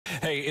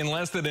Hey, in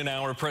less than an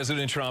hour,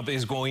 President Trump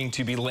is going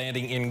to be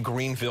landing in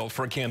Greenville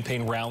for a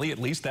campaign rally. At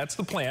least that's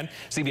the plan.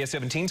 CBS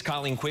 17's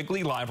Colleen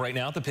Quigley live right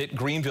now at the Pitt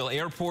Greenville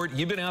Airport.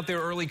 You've been out there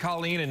early,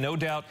 Colleen, and no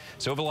doubt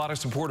so have a lot of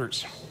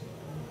supporters.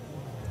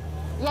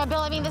 Yeah, Bill,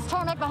 I mean, this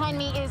tarmac behind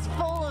me is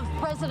full of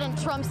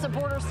President Trump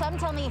supporters. Some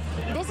tell me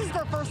this is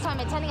their first time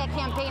attending a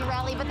campaign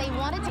rally, but they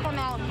wanted to come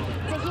out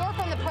to hear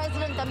from the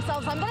president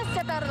themselves. I'm going to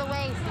step out of the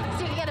way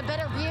so you can get a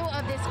better view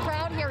of this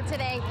crowd here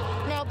today.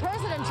 Now,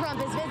 President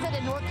Trump has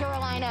visited North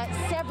Carolina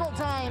several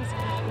times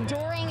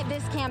during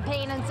this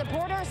campaign, and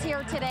supporters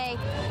here today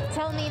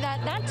tell me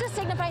that that just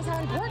signifies how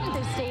important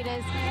this state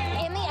is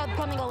in the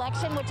upcoming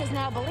election, which is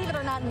now, believe it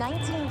or not,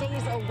 19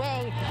 days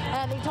away.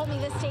 They told me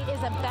this state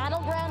is a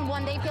battleground,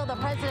 one they feel the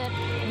president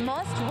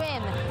must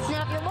win.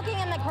 Now, if you're looking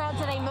in the crowd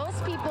today,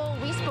 most people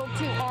we spoke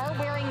to are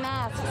wearing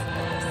masks.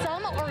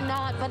 Some are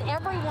not, but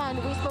everyone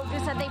we spoke to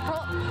said they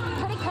felt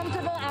pretty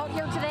comfortable out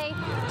here today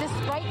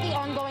despite the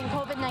ongoing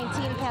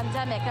COVID-19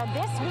 pandemic. Now,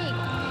 this week,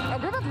 a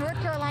group of North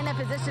Carolina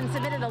physicians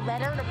submitted a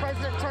letter to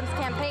President Trump's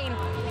campaign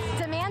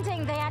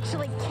demanding they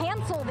actually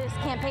cancel this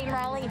campaign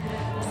rally,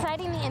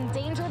 citing the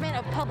endangerment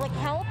of public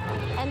health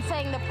and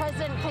saying the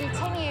president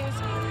continues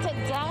to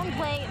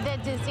downplay the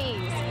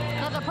disease.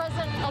 Now, the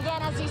president,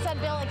 again, as you said,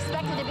 Bill,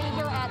 expected to be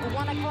here at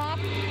 1 o'clock.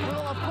 We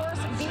will, of course,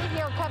 be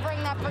here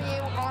covering that for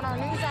you on our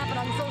news app and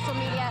on social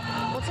media.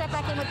 We'll check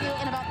back in with you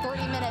in about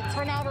 30 minutes.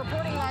 For now,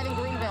 reporting live in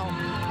Greenville,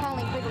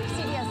 Colleen Quigley,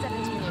 CBS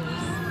 17 News.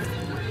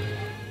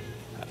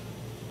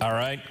 All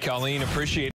right, Colleen, appreciate it.